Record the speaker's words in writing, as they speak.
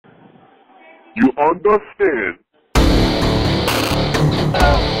You understand? Let's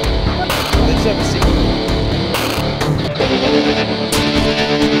have a seat.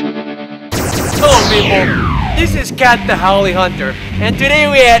 Hello people, this is Cat the Haole Hunter, and today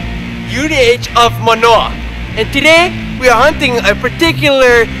we're at UDH of Manoa. And today we are hunting a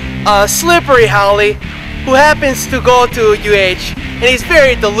particular slippery haole who happens to go to UH, and he's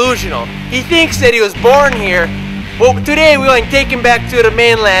very delusional. He thinks that he was born here. Well, today we're going to take him back to the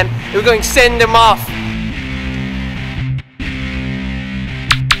mainland and we're going to send him off.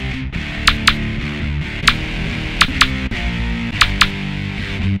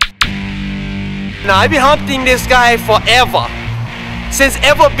 Now, I've been hunting this guy forever. Since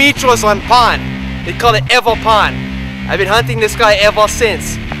Ever Beach was on pond. They call it Ever Pond. I've been hunting this guy ever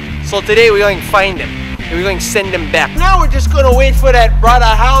since. So today we're going to find him and we're going to send him back. Now we're just going to wait for that brother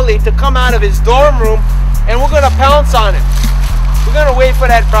Haole to come out of his dorm room and we're going to pounce on him. We're going to wait for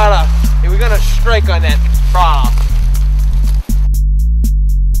that brother and we're going to strike on that brother.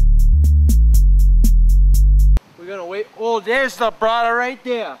 We're going to wait. Oh, there's the brother right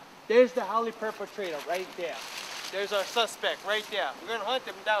there. There's the haole perpetrator right there. There's our suspect right there. We're gonna hunt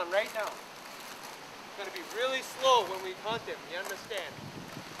him down right now. It's gonna be really slow when we hunt him, you understand?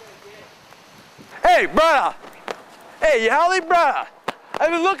 Hey, brother! Hey, you haole brother! I've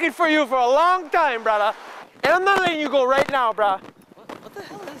been looking for you for a long time, brother. And I'm not letting you go right now, brother. What the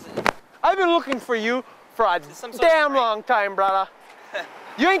hell is it? I've been looking for you for a damn long time, brother.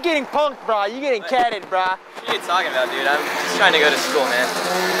 You ain't getting punked, bro. You getting catted, bro. What are you talking about, dude? I'm just trying to go to school, man.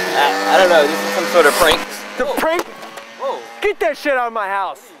 I don't know. This is some sort of prank. The prank? Whoa. Get that shit out of my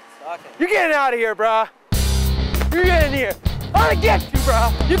house. What are you talking? You're getting out of here, bro. You're getting here. I'm gonna get you,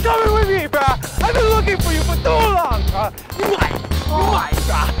 bro. You're coming with me, bro. I've been looking for you for too long, bro. You might,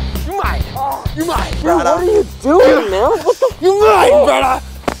 bro. You might. You might, brother. What are you doing, man? What the? You might, brother.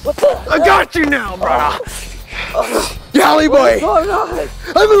 What the? I got you now, brother. You haole boy. What's going on?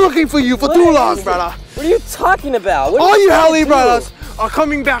 I've been looking for you for too long, brother. What are you talking about? All you haole brothers are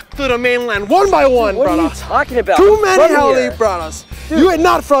coming back to the mainland one by one, what brother. What are you talking about? Too many haole brothers. Dude, you ain't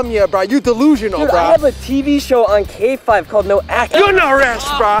not from here, bro. You delusional, dude, bro. I have a TV show on K5 called No Act. You're under arrest,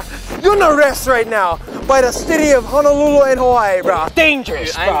 bro. You're under arrest right now by the city of Honolulu and Hawaii, bro.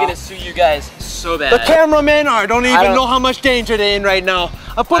 Dangerous, dude, bro. I'm gonna sue you guys so bad. The cameramen don't even know how much danger they're in right now.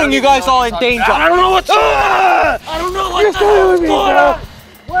 I'm putting you guys all in danger. I don't know what's going on. I don't know what's going on.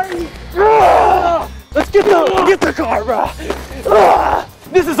 What are you? Let's get the car, bro.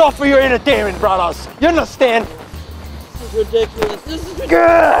 This is all for your entertainment, brothers. You understand? This is ridiculous. This is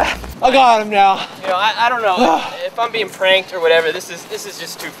ridiculous. I got him now. You know, I don't know if I'm being pranked or whatever. This is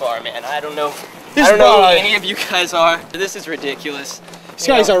just too far, man. I don't know. I don't know who any of you guys are. This is ridiculous. This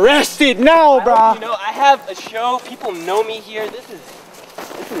guy's arrested now, bro. You know, I have a show. People know me here.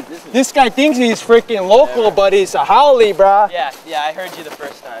 This guy thinks he's freaking local, but he's a haole, bro. Yeah, I heard you the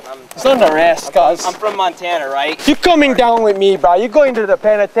first time. He's under arrest, cuz. I'm from Montana, right? You're coming down with me, bro. You're going to the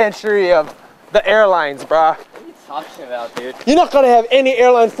penitentiary of the airlines, bro. What are you talking about, dude? You're not gonna have any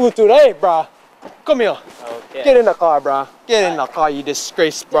airline food today, bro. Come here. Okay. Get in the car, bro. Get in the car, you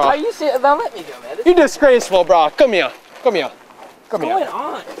disgrace, bro. Are you serious? Now let me go, man. You disgraceful, bro. Come here. Come here. Come here. What's going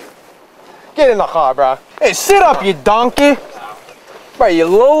on? Get in the car, bro. Hey, sit up, you donkey. Bro, you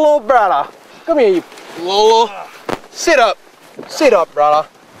Lolo, brother. Come here, you Lolo. Sit up. Sit up, brother.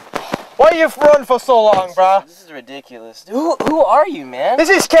 Why you run for so long, bro? This is ridiculous. Who are you, man? This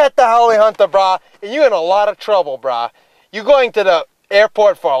is Cat the Haole Hunter, bro. And you're in a lot of trouble, bro. You're going to the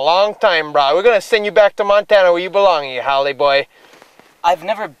airport for a long time, bro. We're gonna send you back to Montana where you belong, you haole boy. I've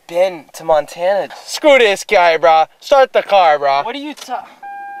never been to Montana. Screw this guy, bro. Start the car, bro. What are you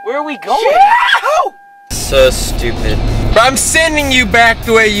Where are we going? So stupid. Bro, I'm sending you back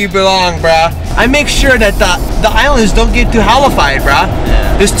to where you belong, bro. I make sure that the islands don't get too howlified, bro.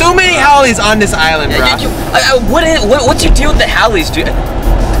 Yeah. There's too many haoles on this island, bro. What's your deal with the haoles, dude?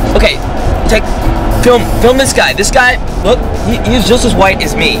 Okay, film this guy. This guy, look, he's just as white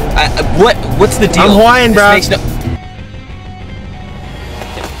as me. What's the deal? I'm Hawaiian, bro.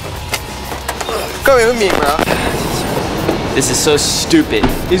 Come here with me, bro. This is so stupid.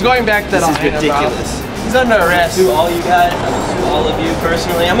 He's going back to the island, This is ridiculous. Bro. He's under arrest. I'm gonna sue all you guys. I'm gonna sue all of you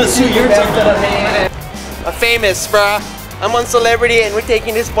personally. I'm gonna sue your team. I'm famous, bro. I'm on Celebrity and we're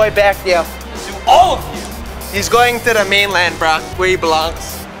taking this boy back there. Sue all of you. He's going to the mainland, bro, where he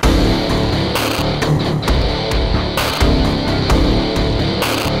belongs.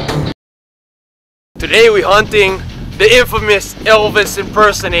 Today we're hunting the infamous Elvis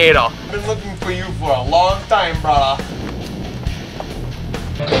impersonator. I've been looking for you for a long time, brother.